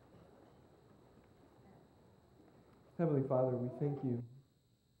 Heavenly Father, we thank you.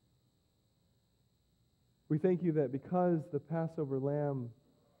 We thank you that because the Passover lamb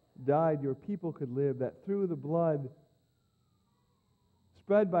died, your people could live, that through the blood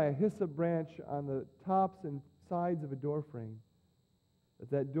spread by a hyssop branch on the tops and sides of a door frame,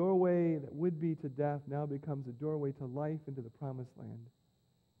 that doorway that would be to death now becomes a doorway to life into the promised land.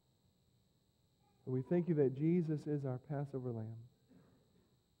 And we thank you that Jesus is our Passover lamb,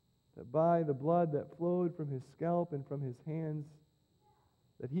 that by the blood that flowed from his scalp and from his hands,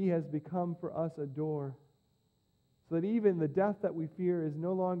 that he has become for us a door, so that even the death that we fear is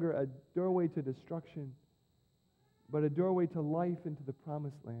no longer a doorway to destruction, but a doorway to life into the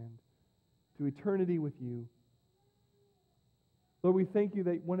promised land, to eternity with you. Lord, we thank you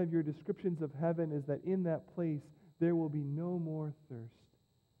that one of your descriptions of heaven is that in that place there will be no more thirst.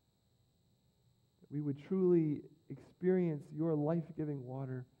 That we would truly experience your life-giving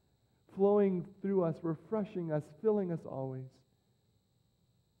water flowing through us, refreshing us, filling us always.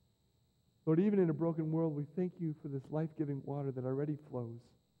 Lord, even in a broken world, we thank you for this life-giving water that already flows.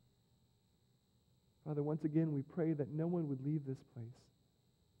 Father, once again, we pray that no one would leave this place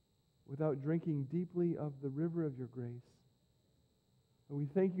without drinking deeply of the river of your grace. And we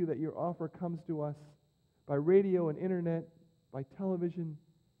thank you that your offer comes to us by radio and internet, by television.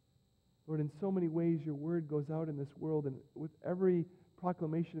 Lord, in so many ways your word goes out in this world, and with every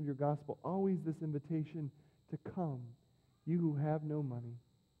proclamation of your gospel, always this invitation to come, you who have no money.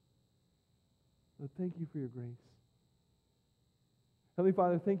 Lord, thank you for your grace. Heavenly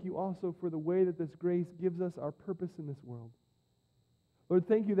Father, thank you also for the way that this grace gives us our purpose in this world. Lord,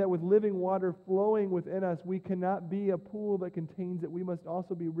 thank you that with living water flowing within us, we cannot be a pool that contains it. We must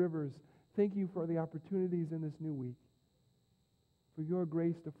also be rivers. Thank you for the opportunities in this new week, for your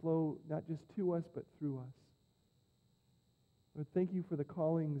grace to flow not just to us, but through us. Lord, thank you for the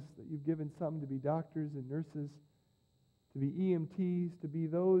callings that you've given some to be doctors and nurses, to be EMTs, to be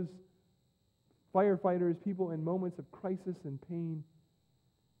those firefighters, people in moments of crisis and pain,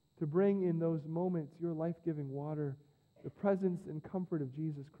 to bring in those moments your life-giving water, the presence and comfort of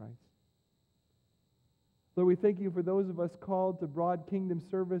Jesus Christ. Lord, we thank you for those of us called to broad kingdom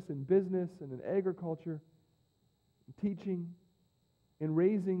service in business and in agriculture, in teaching, in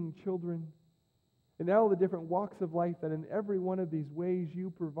raising children, in all the different walks of life, that in every one of these ways you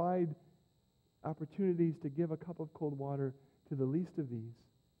provide opportunities to give a cup of cold water to the least of these.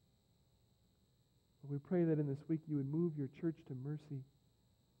 We pray that in this week you would move your church to mercy,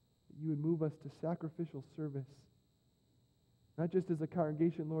 that you would move us to sacrificial service, not just as a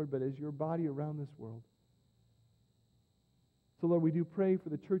congregation, Lord, but as your body around this world. So, Lord, we do pray for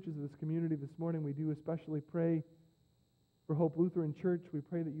the churches of this community this morning. We do especially pray for Hope Lutheran Church. We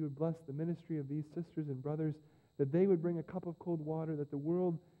pray that you would bless the ministry of these sisters and brothers, that they would bring a cup of cold water, that the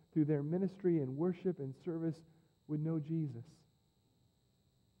world, through their ministry and worship and service, would know Jesus.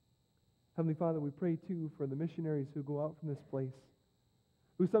 Heavenly Father, we pray too for the missionaries who go out from this place,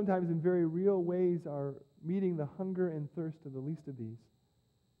 who sometimes in very real ways are meeting the hunger and thirst of the least of these.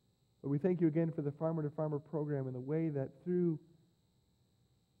 But we thank you again for the Farmer to Farmer program and the way that through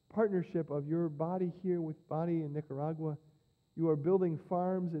partnership of your body here with body in Nicaragua, you are building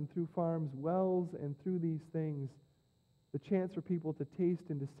farms, and through farms, wells, and through these things, the chance for people to taste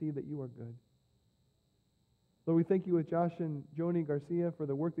and to see that you are good. Lord, we thank you with Josh and Joni Garcia for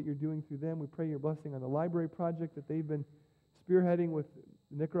the work that you're doing through them. We pray your blessing on the library project that they've been spearheading with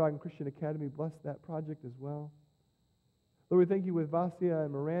the Nicaraguan Christian Academy. Bless that project as well. Lord, we thank you with Vasya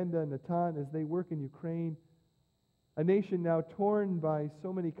and Miranda and Natan as they work in Ukraine, a nation now torn by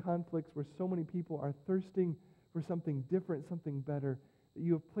so many conflicts where so many people are thirsting for something different, something better, that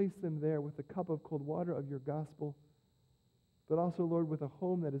you have placed them there with a cup of cold water of your gospel, but also, Lord, with a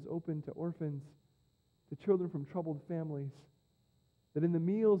home that is open to orphans, to children from troubled families, that in the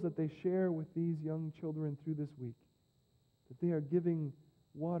meals that they share with these young children through this week, that they are giving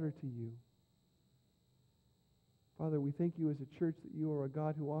water to you. Father, we thank you as a church that you are a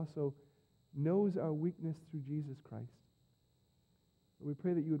God who also knows our weakness through Jesus Christ. We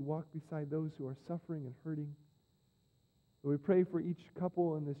pray that you would walk beside those who are suffering and hurting. We pray for each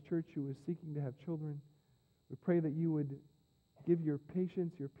couple in this church who is seeking to have children. We pray that you would give your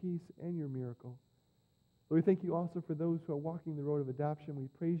patience, your peace, and your miracle. Lord, we thank you also for those who are walking the road of adoption. We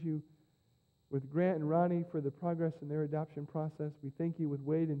praise you with Grant and Ronnie for the progress in their adoption process. We thank you with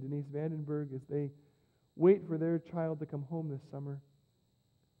Wade and Denise Vandenberg as they wait for their child to come home this summer.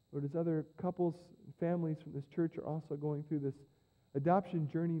 Lord, as other couples and families from this church are also going through this adoption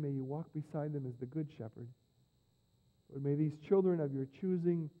journey, may you walk beside them as the Good Shepherd. Lord, may these children of your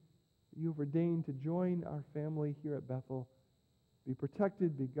choosing that you have ordained to join our family here at Bethel be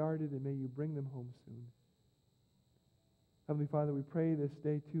protected, be guarded, and may you bring them home soon. Heavenly Father, we pray this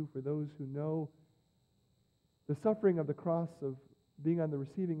day too for those who know the suffering of the cross, of being on the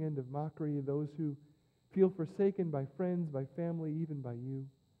receiving end of mockery, those who feel forsaken by friends, by family, even by you.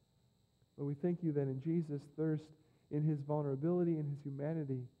 But we thank you that in Jesus' thirst, in his vulnerability, in his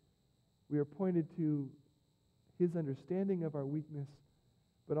humanity, we are pointed to his understanding of our weakness,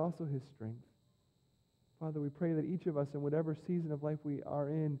 but also his strength. Father, we pray that each of us, in whatever season of life we are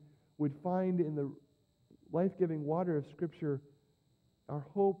in, would find in the life-giving water of Scripture our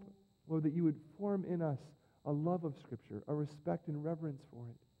hope, Lord, that you would form in us a love of Scripture, a respect and reverence for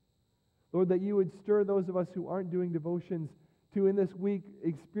it. Lord, that you would stir those of us who aren't doing devotions to, in this week,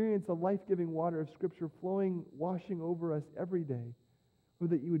 experience the life-giving water of Scripture flowing, washing over us every day.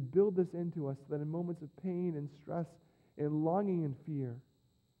 Lord, that you would build this into us so that in moments of pain and stress and longing and fear,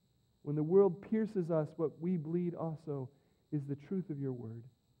 when the world pierces us, what we bleed also is the truth of your word.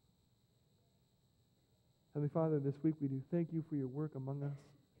 Heavenly Father, this week we do thank you for your work among us.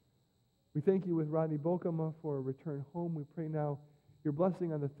 We thank you with Rodney Bolkema for a return home. We pray now your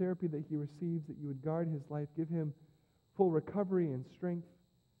blessing on the therapy that he receives, that you would guard his life, give him full recovery and strength.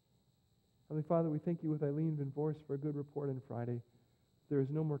 Heavenly Father, we thank you with Eileen Van Vorst for a good report on Friday. There is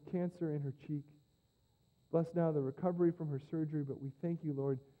no more cancer in her cheek. Bless now the recovery from her surgery, but we thank you,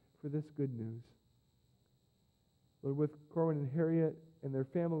 Lord, for this good news. Lord, with Corwin and Harriet and their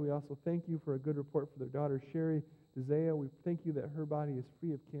family, we also thank you for a good report for their daughter, Sherry DeZaya. We thank you that her body is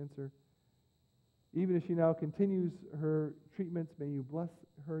free of cancer. Even as she now continues her treatments, may you bless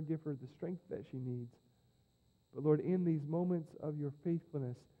her, give her the strength that she needs. But Lord, in these moments of your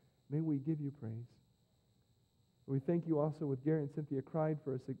faithfulness, may we give you praise. We thank you also with Garrett and Cynthia Cried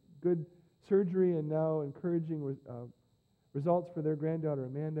for a good surgery and now encouraging results for their granddaughter,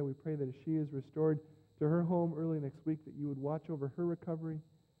 Amanda. We pray that as she is restored to her home early next week, that you would watch over her recovery.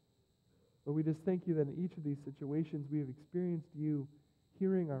 But we just thank you that in each of these situations we have experienced you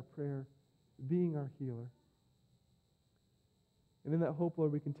hearing our prayer, being our healer. And in that hope,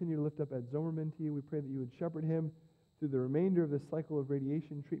 Lord, we continue to lift up Ed Zomerman to you. We pray that you would shepherd him through the remainder of this cycle of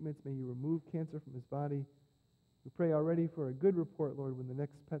radiation treatments. May you remove cancer from his body. We pray already for a good report, Lord, when the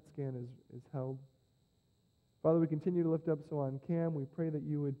next PET scan is held. Father, we continue to lift up Sohan Cam. We pray that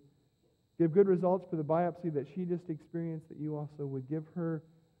you would give good results for the biopsy that she just experienced, that you also would give her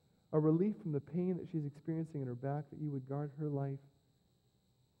a relief from the pain that she's experiencing in her back, that you would guard her life.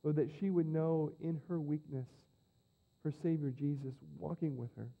 Lord, that she would know in her weakness her Savior Jesus walking with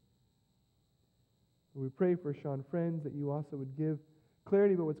her. We pray for Sean Friends, that you also would give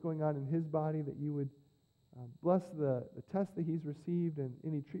clarity about what's going on in his body, that you would bless the test that he's received and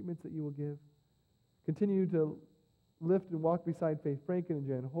any treatments that you will give. Continue to lift and walk beside Faith Franken and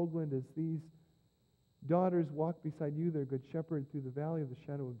Jan Hoagland as these daughters walk beside you, their good shepherd, through the valley of the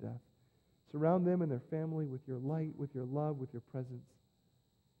shadow of death. Surround them and their family with your light, with your love, with your presence.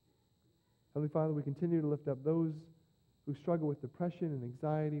 Heavenly Father, we continue to lift up those who struggle with depression and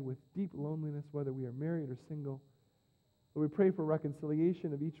anxiety, with deep loneliness, whether we are married or single. Lord, we pray for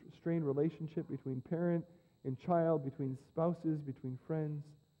reconciliation of each strained relationship between parent and child, between spouses, between friends.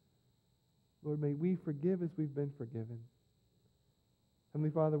 Lord, may we forgive as we've been forgiven.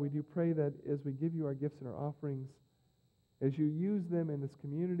 Heavenly Father, we do pray that as we give you our gifts and our offerings, as you use them in this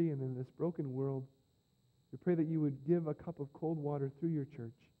community and in this broken world, we pray that you would give a cup of cold water through your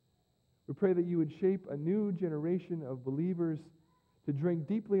church. We pray that you would shape a new generation of believers to drink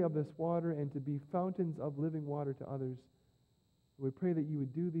deeply of this water and to be fountains of living water to others. We pray that you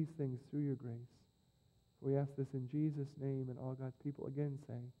would do these things through your grace. We ask this in Jesus' name, and all God's people again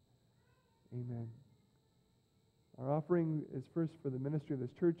say, amen. Our offering is first for the ministry of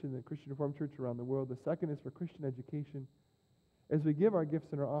this church and the Christian Reformed Church around the world. The second is for Christian education. As we give our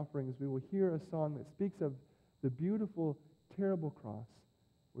gifts and our offerings, we will hear a song that speaks of the beautiful, terrible cross,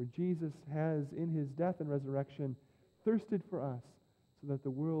 where Jesus has, in his death and resurrection, thirsted for us so that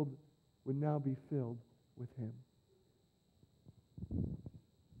the world would now be filled with him.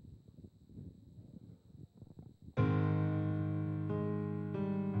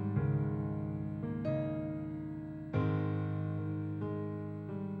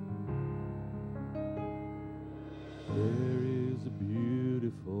 There is a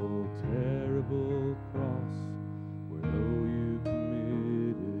beautiful, terrible cross where though you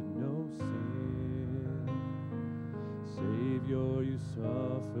committed no sin, Savior, you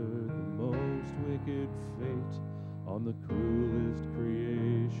suffered the most wicked fate on the cruelest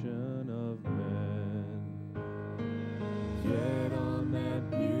creation of man. Yet on that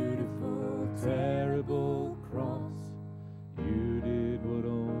beautiful, terrible cross, you did what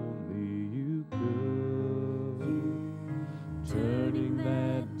only you could, turning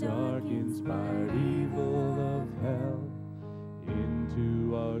that dark, inspired evil of hell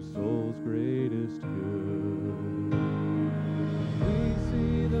into our soul's greatest good. We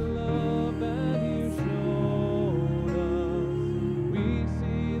see the love that you showed us. We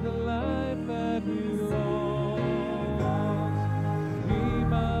see the life that you lost. We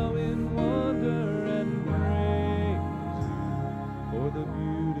bow in wonder and praise you for the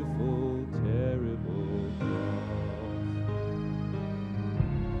beautiful, terrible cross.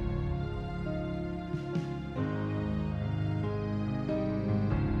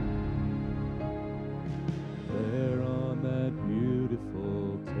 There on that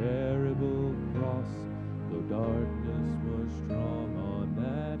beautiful, terrible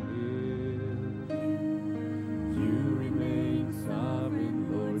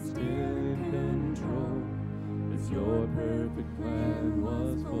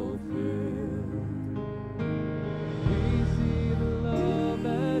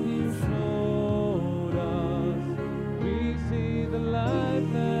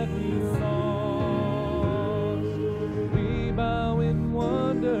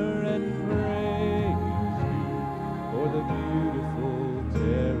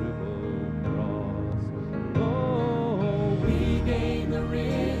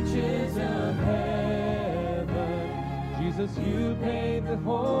Jesus, you paid the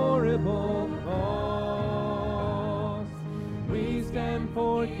horrible cost. We stand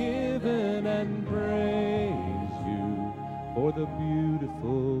forgiven and praise you for the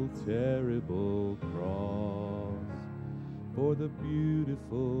beautiful, terrible cross. For the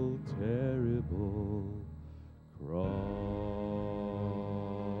beautiful, terrible cross.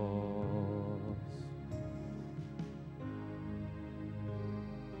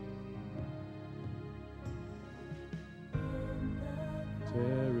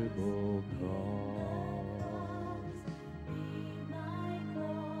 Terrible cross.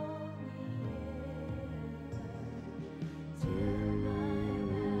 Till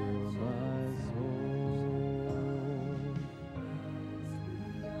my soul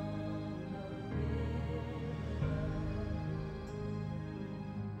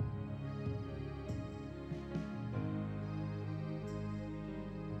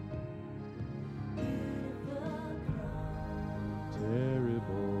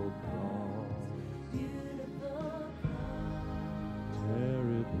terrible cross,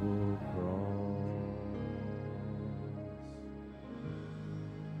 terrible cross.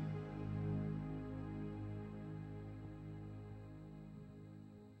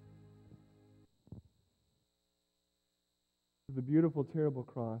 The beautiful, terrible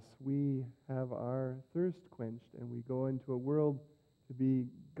cross, we have our thirst quenched and we go into a world to be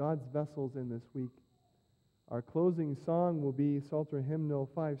God's vessels in this week. Our closing song will be Psalter Hymnal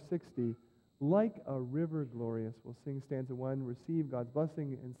 560, Like a River Glorious. We'll sing stanza 1, receive God's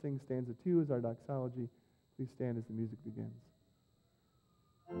blessing, and sing stanza 2 as our doxology. Please stand as the music begins.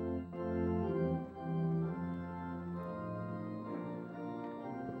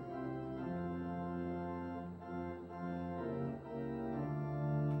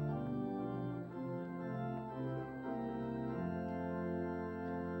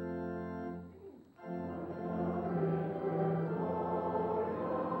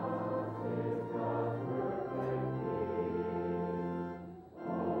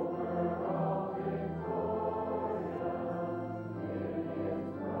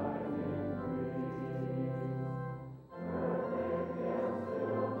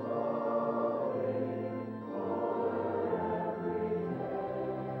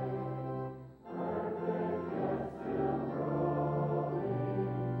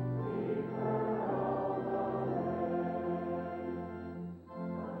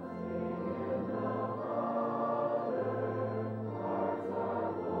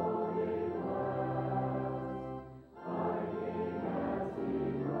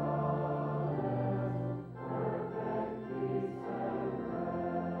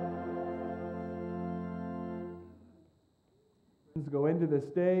 Go into this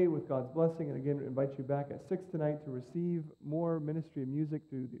day with God's blessing, and again invite you back at 6 tonight to receive more ministry of music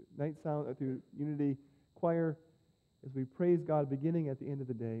through the night sound, through Unity Choir, as we praise God beginning at the end of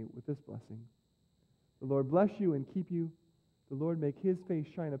the day with this blessing. The Lord bless you and keep you. The Lord make his face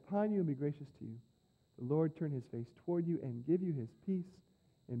shine upon you and be gracious to you. The Lord turn his face toward you and give you his peace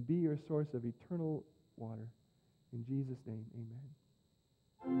and be your source of eternal water. In Jesus' name,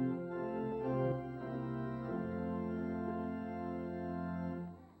 amen.